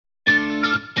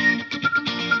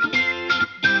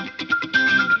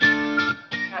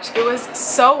It was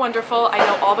so wonderful. I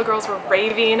know all the girls were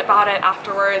raving about it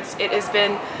afterwards. It has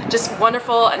been just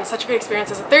wonderful and such a great experience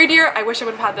as a third year. I wish I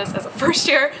would have had this as a first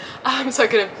year, so I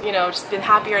could have, you know, just been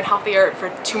happier and healthier for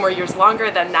 2 more years longer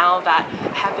than now that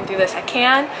I have been through this I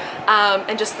can.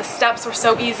 And just the steps were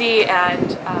so easy and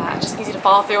just easy to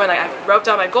follow through, and I wrote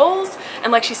down my goals,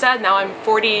 and like she said, now I'm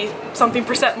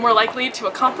 40-something% more likely to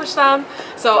accomplish them.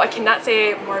 So I cannot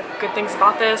say more good things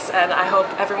about this, and I hope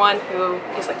everyone who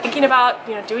is like thinking about,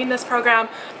 you know, doing this program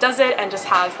does it and just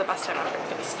has the best time ever,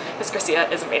 because Miss Garcia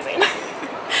is amazing.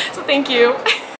 So thank you.